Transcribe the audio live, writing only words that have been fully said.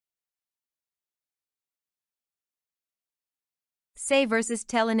Say versus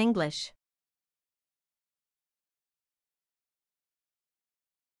tell in English.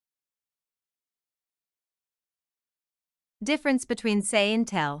 Difference between say and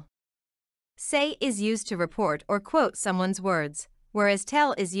tell. Say is used to report or quote someone's words, whereas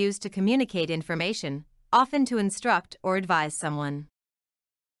tell is used to communicate information, often to instruct or advise someone.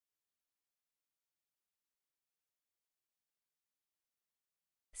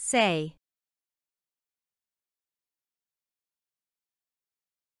 Say.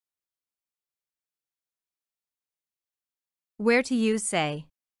 Where to use say.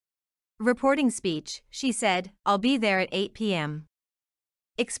 Reporting speech, she said, "I'll be there at 8 p.m.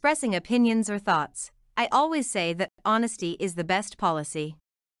 Expressing opinions or thoughts, I always say that honesty is the best policy.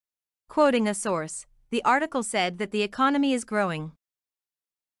 Quoting a source, the article said that the economy is growing.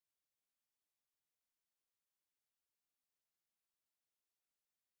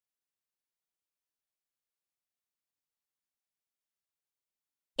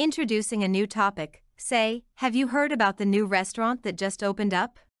 Introducing a new topic, say, "Have you heard about the new restaurant that just opened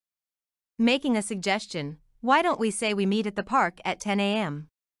up?" Making a suggestion, "Why don't we say we meet at the park at 10 a.m.?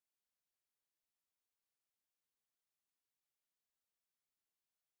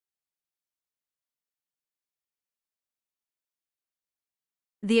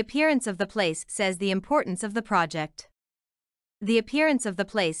 The appearance of the place says the importance of the project. The appearance of the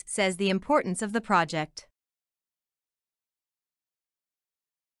place says the importance of the project.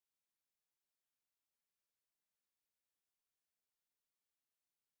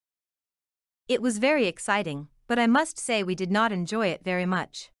 It was very exciting, but I must say we did not enjoy it very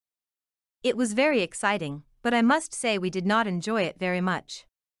much. It was very exciting, but I must say we did not enjoy it very much.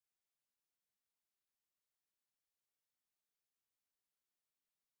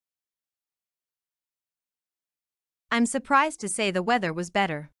 I'm surprised to say the weather was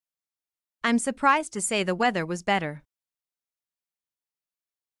better. I'm surprised to say the weather was better.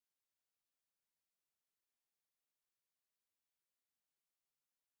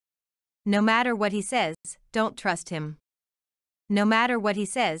 No matter what he says, don't trust him. No matter what he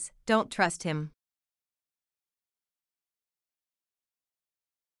says, don't trust him.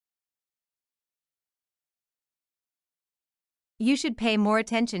 You should pay more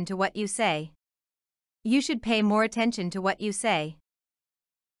attention to what you say. You should pay more attention to what you say.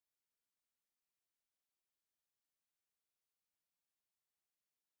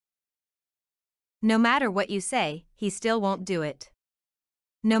 No matter what you say, he still won't do it.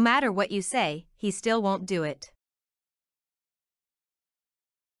 No matter what you say, he still won't do it.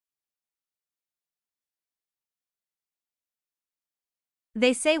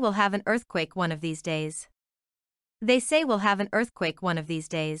 They say we'll have an earthquake one of these days. They say we'll have an earthquake one of these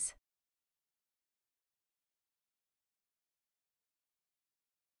days.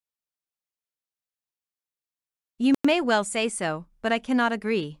 You may well say so, but I cannot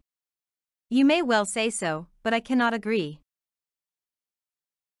agree. You may well say so, but I cannot agree.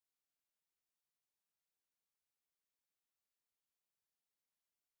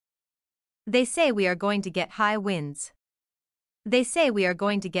 They say we are going to get high winds. They say we are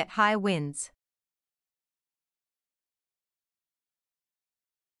going to get high winds.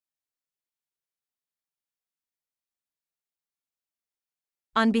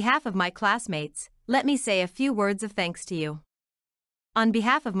 On behalf of my classmates, let me say a few words of thanks to you. On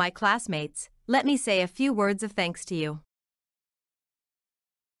behalf of my classmates, let me say a few words of thanks to you.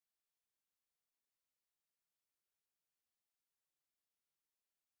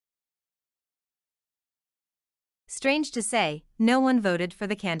 Strange to say, no one voted for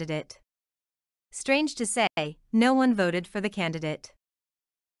the candidate. Strange to say, no one voted for the candidate.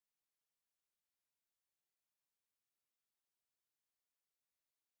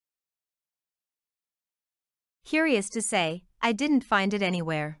 Curious to say, I didn't find it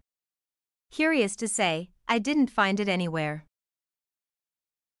anywhere. Curious to say, I didn't find it anywhere.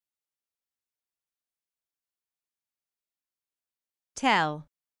 Tell.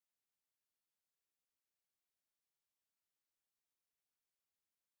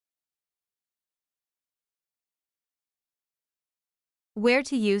 Where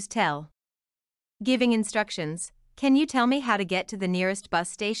to use tell. Giving instructions, "Can you tell me how to get to the nearest bus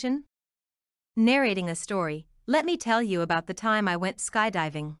station?" Narrating a story, "Let me tell you about the time I went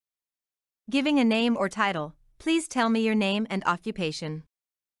skydiving." Giving a name or title, "Please tell me your name and occupation."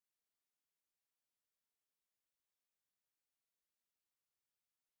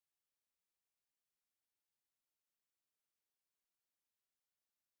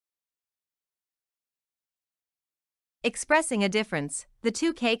 Expressing a difference, the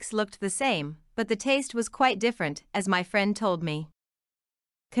two cakes looked the same, but the taste was quite different, as my friend told me.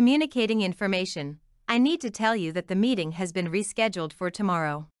 Communicating information, I need to tell you that the meeting has been rescheduled for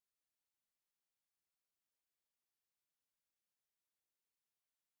tomorrow.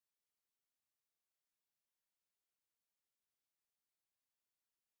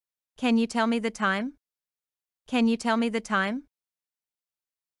 Can you tell me the time? Can you tell me the time?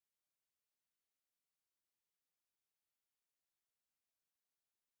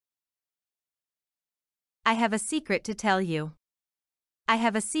 I have a secret to tell you. I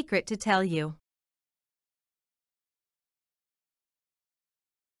have a secret to tell you.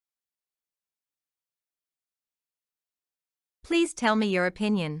 Please tell me your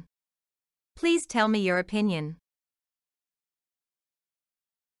opinion. Please tell me your opinion.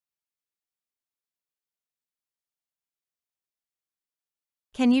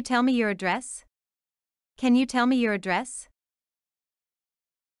 Can you tell me your address? Can you tell me your address?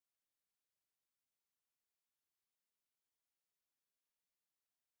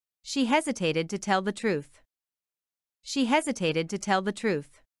 She hesitated to tell the truth. She hesitated to tell the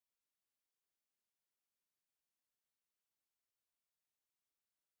truth.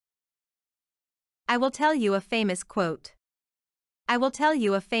 I will tell you a famous quote. I will tell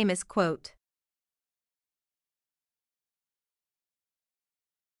you a famous quote.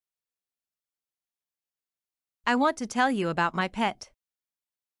 I want to tell you about my pet.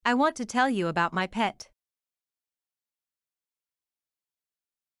 I want to tell you about my pet.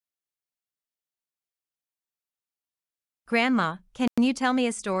 Grandma, can you tell me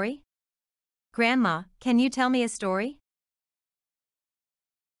a story? Grandma, can you tell me a story?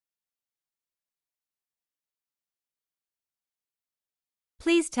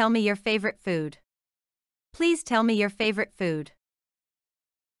 Please tell me your favorite food. Please tell me your favorite food.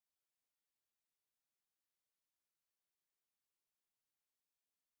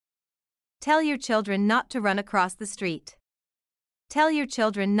 Tell your children not to run across the street. Tell your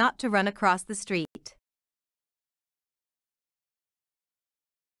children not to run across the street.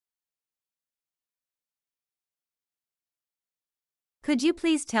 Could you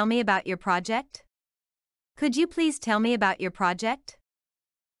please tell me about your project? Could you please tell me about your project?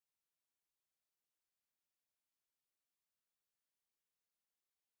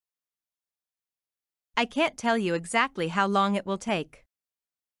 I can't tell you exactly how long it will take.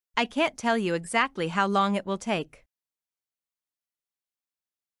 I can't tell you exactly how long it will take.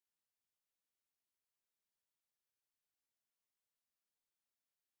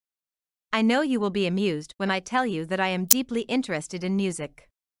 I know you will be amused when I tell you that I am deeply interested in music.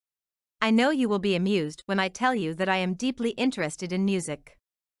 I know you will be amused when I tell you that I am deeply interested in music.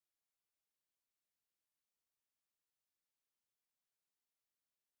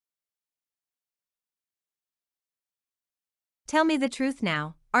 Tell me the truth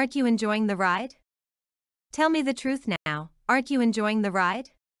now, aren't you enjoying the ride? Tell me the truth now, aren't you enjoying the ride?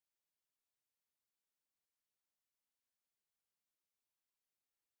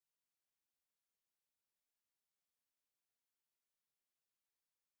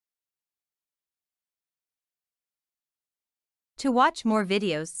 To watch more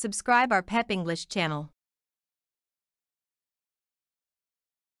videos, subscribe our PEP English channel.